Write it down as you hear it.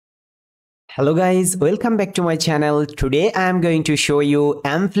Hello guys, welcome back to my channel. Today I am going to show you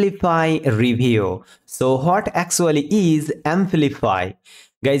Amplify review. So what actually is Amplify?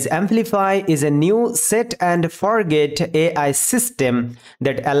 Guys, Amplify is a new set and forget AI system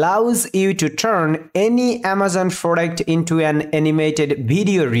that allows you to turn any Amazon product into an animated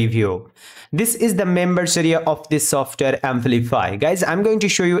video review. This is the members area of this software Amplify. Guys, I'm going to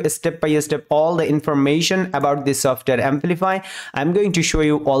show you step by step all the information about this software Amplify. I'm going to show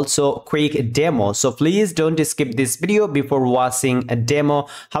you also quick demo. So please don't skip this video before watching a demo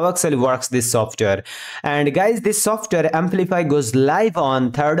how actually works this software. And guys, this software Amplify goes live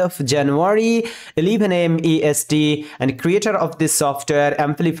on 3rd of January 11 AM EST, and creator of this software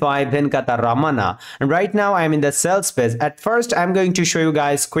Amplify 𝗵𝗂𝗏. And right now I'm in the sales page. At first I'm going to show you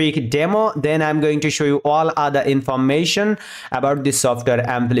guys quick demo, then I'm going to show you all other information about this software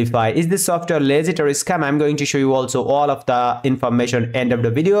Amplify. Is this software legit or scam? I'm going to show you also all of the information end of the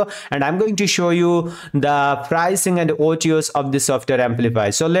video, and I'm going to show you the pricing and OTOs of this software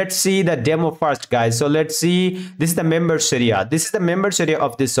Amplify. So let's see the demo first, guys. So let's see, this is the members area. This is the members area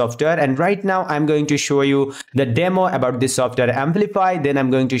of this software, and right now I'm going to show you the demo about this software Amplify. Then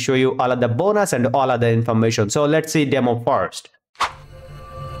I'm going to show you all of the bonus and all other information. So let's see demo first.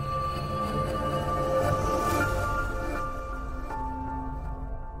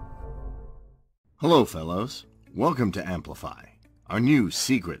 Hello fellows, welcome to Amplify, our new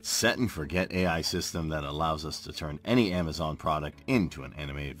secret set and forget AI system that allows us to turn any Amazon product into an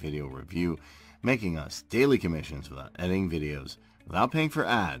animated video review, making us daily commissions without editing videos, without paying for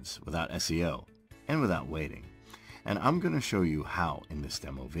ads, without SEO, and without waiting. And I'm going to show you how in this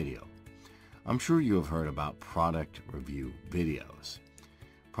demo video. I'm sure you have heard about product review videos.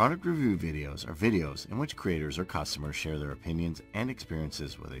 Product review videos are videos in which creators or customers share their opinions and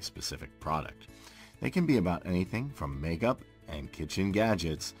experiences with a specific product. They can be about anything from makeup and kitchen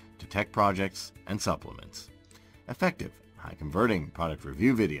gadgets to tech projects and supplements. Effective, high-converting product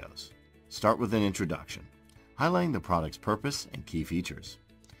review videos start with an introduction, highlighting the product's purpose and key features,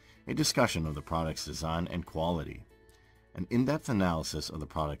 a discussion of the product's design and quality, an in-depth analysis of the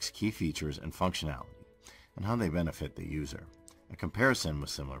product's key features and functionality, and how they benefit the user, a comparison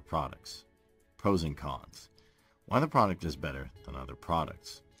with similar products, pros and cons, why the product is better than other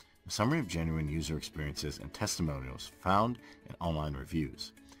products, a summary of genuine user experiences and testimonials found in online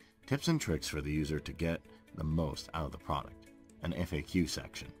reviews, tips and tricks for the user to get the most out of the product, an FAQ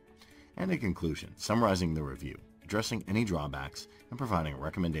section, and a conclusion summarizing the review, addressing any drawbacks, and providing a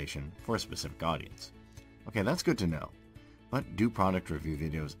recommendation for a specific audience. Okay, that's good to know, but do product review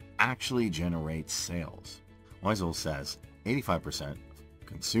videos actually generate sales? Weisel says 85% of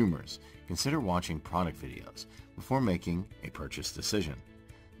consumers consider watching product videos before making a purchase decision.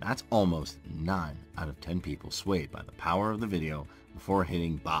 That's almost 9 out of 10 people swayed by the power of the video before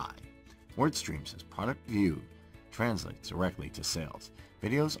hitting buy. WordStream says product review translates directly to sales.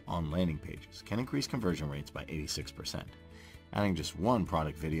 Videos on landing pages can increase conversion rates by 86%. Adding just one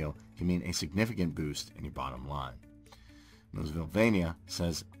product video can mean a significant boost in your bottom line. 𝗵𝗲𝗶𝗶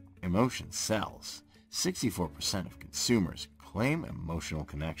says emotion sells. 64% of consumers claim emotional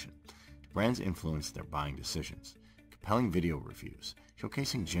connection to brands influence their buying decisions. Compelling video reviews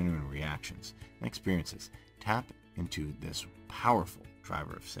showcasing genuine reactions and experiences tap into this powerful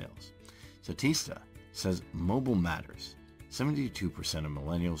driver of sales. Statista says mobile matters. 72% of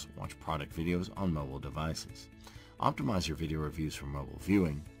millennials watch product videos on mobile devices. Optimize your video reviews for mobile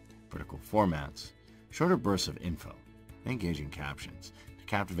viewing, vertical formats, shorter bursts of info, and engaging captions to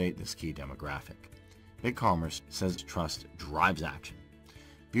captivate this key demographic. BigCommerce says trust drives action.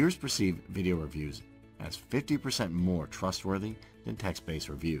 Viewers perceive video reviews as 50% more trustworthy than text-based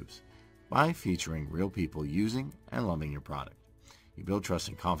reviews by featuring real people using and loving your product. You build trust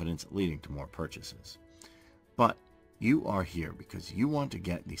and confidence, leading to more purchases. But you are here because you want to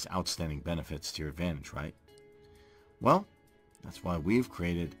get these outstanding benefits to your advantage, right? Well, that's why we've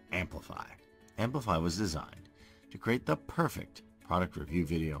created Amplify. Amplify was designed to create the perfect product review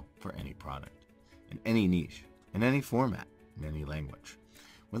video for any product, in any niche, in any format, in any language,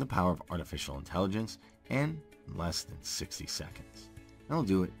 with the power of artificial intelligence and in less than 60 seconds. And I'll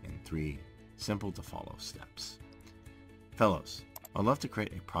do it in 3 simple to follow steps. Fellows, I'd love to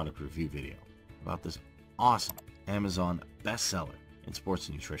create a product review video about this awesome Amazon bestseller in sports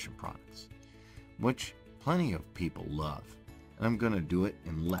and nutrition products, which plenty of people love, and I'm going to do it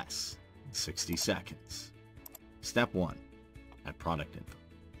in less than 60 seconds. Step 1. Add product info.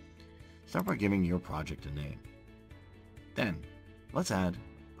 Start by giving your project a name. Then, let's add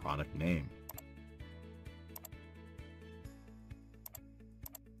product name.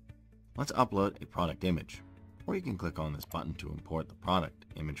 Let's upload a product image, or you can click on this button to import the product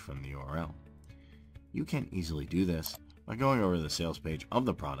image from the URL. You can easily do this by going over to the sales page of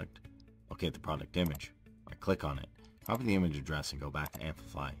the product, locate the product image, right click on it, copy the image address and go back to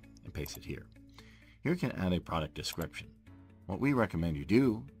Amplify and paste it here. Here you can add a product description. What we recommend you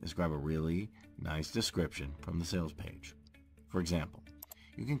do is grab a really nice description from the sales page. For example,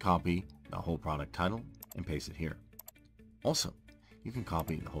 you can copy the whole product title and paste it here. Also, you can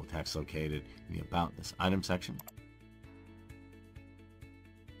copy the whole text located in the About This Item section,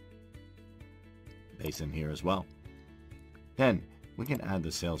 paste in here as well. Then we can add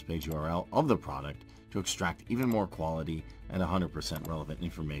the sales page URL of the product to extract even more quality and 100% relevant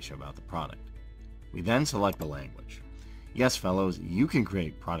information about the product. We then select the language. Yes, fellows, you can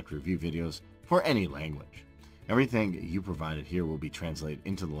create product review videos for any language. Everything you provided here will be translated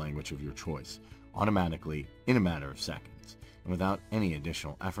into the language of your choice, automatically in a matter of seconds, and without any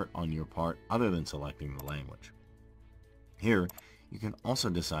additional effort on your part other than selecting the language. Here, you can also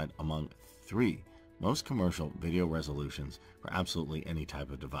decide among 3 most commercial video resolutions for absolutely any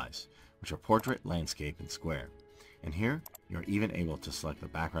type of device, which are portrait, landscape, and square. And here, you're even able to select the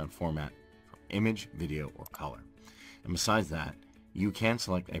background format for image, video, or color. And besides that, you can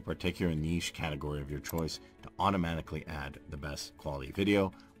select a particular niche category of your choice to automatically add the best quality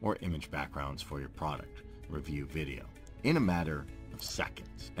video or image backgrounds for your product review video in a matter of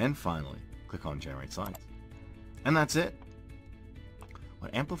seconds. And finally, click on Generate Slides. And that's it.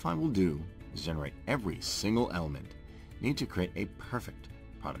 What Amplify will do is generate every single element needed to create a perfect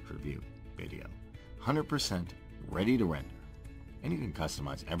product review video, 100% ready to render. And you can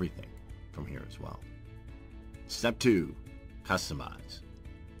customize everything from here as well. Step 2. Customize.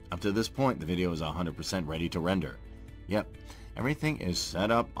 Up to this point, the video is 100% ready to render. Yep, everything is set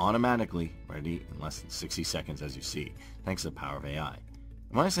up automatically, ready in less than 60 seconds as you see, thanks to the power of AI.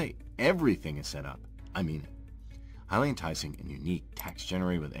 And when I say everything is set up, I mean it. Highly enticing and unique text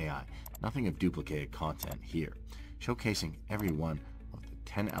generated with AI, nothing of duplicated content here, showcasing every one of the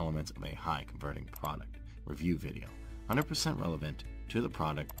 10 elements of a high converting product review video, 100% relevant to the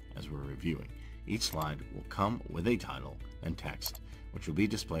product as we're reviewing. Each slide will come with a title and text, which will be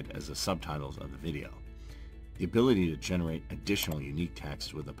displayed as the subtitles of the video. The ability to generate additional unique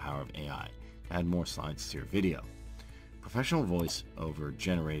text with the power of AI to add more slides to your video. Professional voice over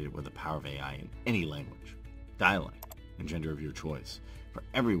generated with the power of AI in any language, dialect, and gender of your choice for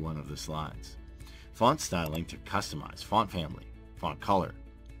every one of the slides. Font styling to customize font family, font color,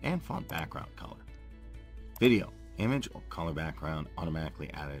 and font background color. Video, image, or color background automatically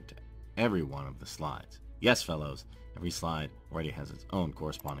added to every one of the slides. Yes, fellows, every slide already has its own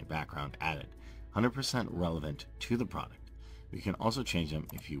corresponding background added, 100% relevant to the product. You can also change them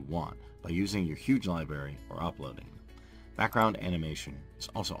if you want by using your huge library or uploading them. Background animation is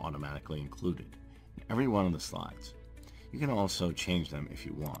also automatically included in every one of the slides. You can also change them if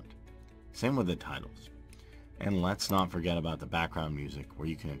you want. Same with the titles. And let's not forget about the background music, where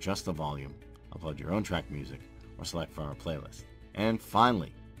you can adjust the volume, upload your own track music, or select from our playlist. And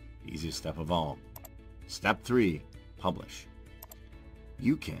finally, the easiest step of all, Step 3, Publish.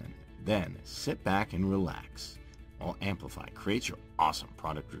 You can then sit back and relax while Amplify creates your awesome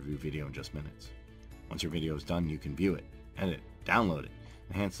product review video in just minutes. Once your video is done, you can view it, edit, download it,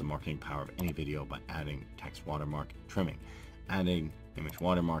 enhance the marketing power of any video by adding text watermark, trimming, adding image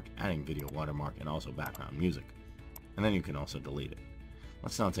watermark, adding video watermark, and also background music. And then you can also delete it.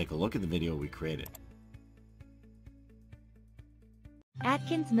 Let's now take a look at the video we created.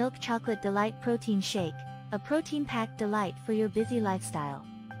 Atkins Milk Chocolate Delight Protein Shake, a protein-packed delight for your busy lifestyle.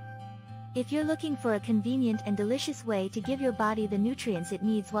 If you're looking for a convenient and delicious way to give your body the nutrients it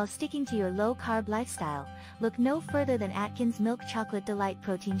needs while sticking to your low-carb lifestyle, look no further than Atkins Milk Chocolate Delight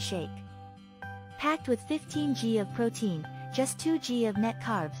Protein Shake. Packed with 15 g of protein, just 2 g of net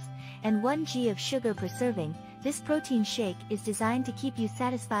carbs, and 1 g of sugar per serving, this protein shake is designed to keep you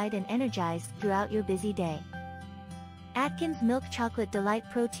satisfied and energized throughout your busy day. Atkins Milk Chocolate Delight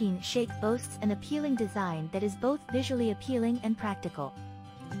Protein Shake boasts an appealing design that is both visually appealing and practical.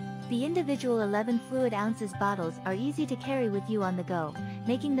 The individual 11 fluid ounces bottles are easy to carry with you on the go,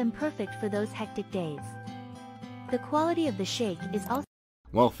 making them perfect for those hectic days. The quality of the shake is also...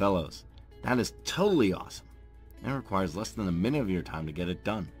 Well, fellows, that is totally awesome. And it requires less than a minute of your time to get it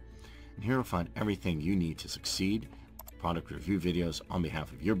done. And here you'll find everything you need to succeed with product review videos on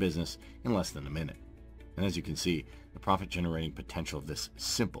behalf of your business in less than a minute. And as you can see, the profit generating potential of this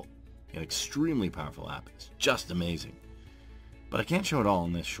simple yet extremely powerful app is just amazing. But I can't show it all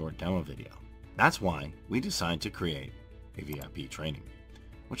in this short demo video. That's why we decided to create a VIP training,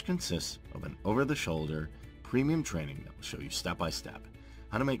 which consists of an over-the-shoulder premium training that will show you step-by-step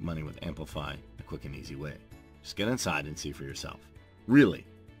how to make money with Amplify the quick and easy way. Just get inside and see for yourself. Really,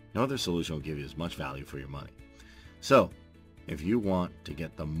 no other solution will give you as much value for your money. So, if you want to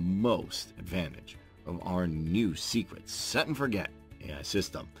get the most advantage of our new secret set and forget AI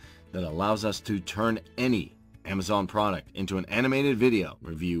system that allows us to turn any Amazon product into an animated video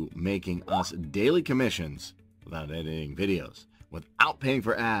review, making us daily commissions without editing videos, without paying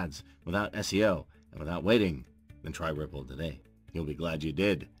for ads, without SEO, and without waiting, then try Ripple today. You'll be glad you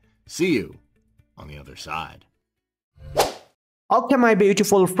did. See you on the other side. Okay, my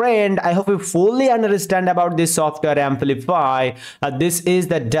beautiful friend, I hope you fully understand about this software Amplify. This is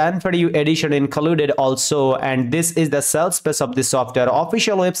the done for you edition included also, and this is the sales space of this software.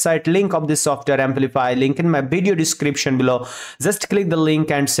 Official website link of this software Amplify, link in my video description below. Just click the link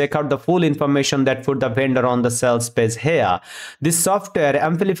and check out the full information that put the vendor on the sales page here. This software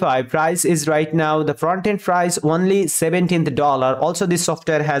Amplify price is right now the front end price only $17. Also, this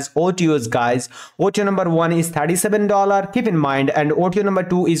software has OTOs, guys. OTO number 1 is $37. Keep in mind, and OTO number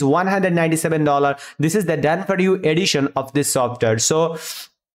 2 is $197. This is the done for you edition of this software. So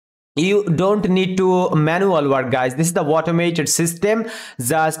you don't need to manual work, guys. This is the automated system.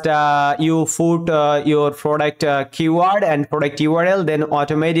 Just you put your product keyword and product URL, then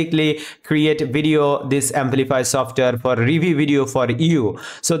automatically create video, this Amplify software for review video for you.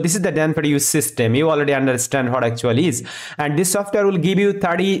 So this is the done for you system. You already understand what actually is. And this software will give you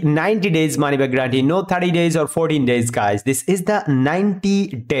 90 days money back guarantee. No 30 days or 14 days, guys. This is the 90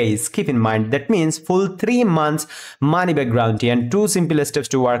 days. Keep in mind, that means full 3 months money back guarantee, and 2 simple steps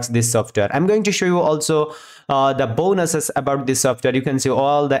to work this software. I'm going to show you also the bonuses about this software. You can see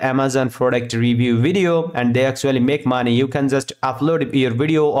all the Amazon product review video, and they actually make money. You can just upload your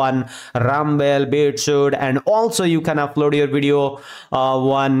video on Rumble, BitShoot, and also you can upload your video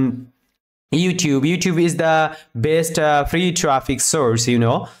on YouTube. YouTube is the best free traffic source, you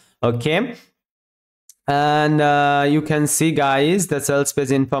know. Okay. And you can see, guys, the sales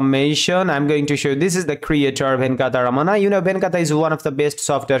page information. I'm going to show you. This is the creator, Venkata. You know, Venkata is one of the best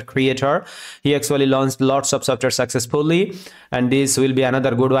software creator. He actually launched lots of software successfully, and this will be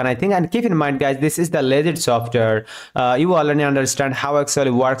another good one, I think. And keep in mind, guys, this is the legit software. You already understand how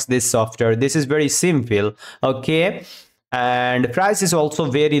actually works this software. This is very simple. Okay, and price is also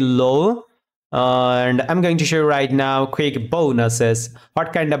very low. And I'm going to show you right now quick bonuses,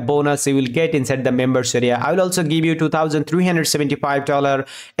 what kind of bonus you will get inside the members area. I will also give you $2,375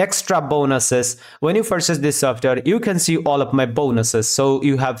 extra bonuses when you purchase this software. You can see all of my bonuses, so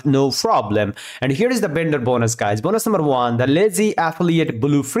you have no problem. And here is the vendor bonus, guys. Bonus number 1, the lazy affiliate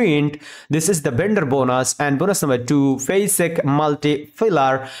blueprint. This is the vendor bonus. And bonus number 2, basic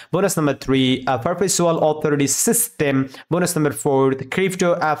multi-filler. Bonus number 3, a perpetual authority system. Bonus number 4, the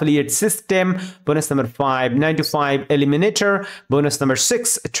crypto affiliate system. Bonus number 5, 9 to 5 eliminator. Bonus number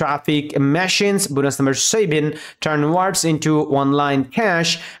 6, traffic machines. Bonus number 7, turn words into online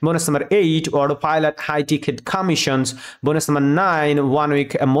cash. Bonus number 8, autopilot high ticket commissions. Bonus number 9, 1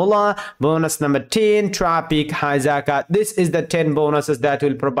 week moolah. Bonus number 10, traffic hijacker. This is the 10 bonuses that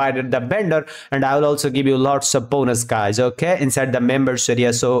will provide the vendor, and I will also give you lots of bonus, guys, okay, inside the members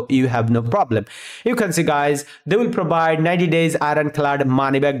area, so you have no problem. You can see, guys, they will provide 90 days ironclad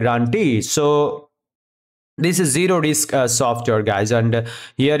money back guarantee. So this is zero risk software, guys, and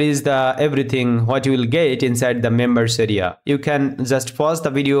here is the everything what you will get inside the members area. You can just pause the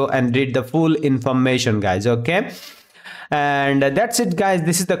video and read the full information, guys, okay. And that's it, guys.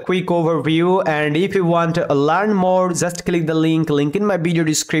 This is the quick overview, and if you want to learn more, just click the link in my video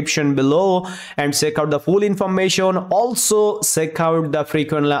description below and check out the full information. Also check out the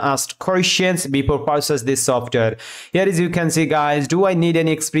frequently asked questions before purchase this software. Here is, you can see, guys, do I need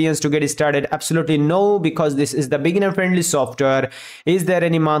any experience to get started? Absolutely no, because this is the beginner friendly software. Is there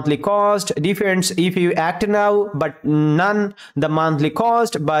any monthly cost? Depends if you act now, but none the monthly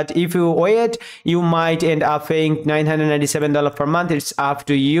cost. But if you wait, you might end up paying $997 per month. It's up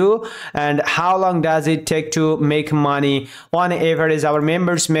to you. And how long does it take to make money? On average, our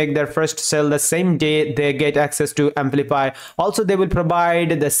members make their first sale the same day they get access to Amplify. Also, they will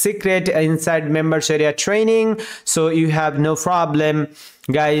provide the secret inside members area training, so you have no problem,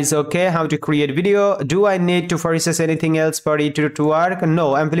 guys, okay. How to create video? Do I need to purchase anything else for it to work?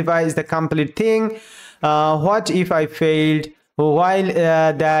 No, Amplify is the complete thing. What if I failed? While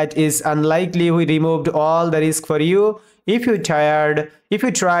that is unlikely, we removed all the risk for you. If you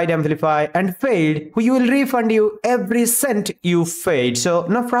tried Amplify and failed, we will refund you every cent you paid. So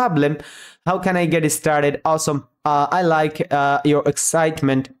no problem. How can I get started? Awesome. I like your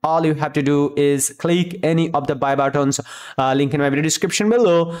excitement. All you have to do is click any of the buy buttons, link in my video description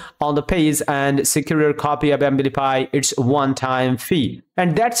below on the page, and secure your copy of Amplify. It's one-time fee.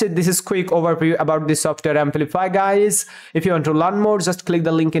 And that's it. This is quick overview about this software Amplify, guys. If you want to learn more, just click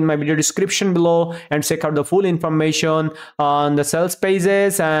the link in my video description below and check out the full information on the sales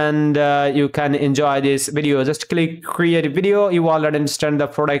pages, and you can enjoy this video. Just click create a video. You already understand the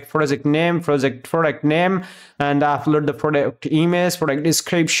project name, and upload the product image, product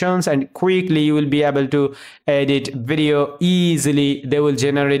descriptions, and quickly you will be able to edit video easily. They will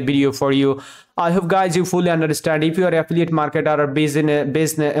generate video for you. I hope, guys, you fully understand. If you are affiliate marketer or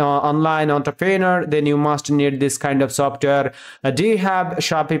business online entrepreneur, then you must need this kind of software. Do you have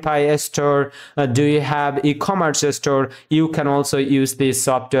Shopify store? Do you have e-commerce store? You can also use this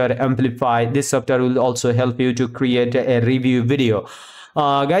software Amplify. This software will also help you to create a review video.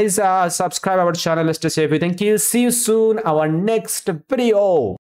 Guys, subscribe our channel. Stay safe. Thank you. See you soon. Our next video.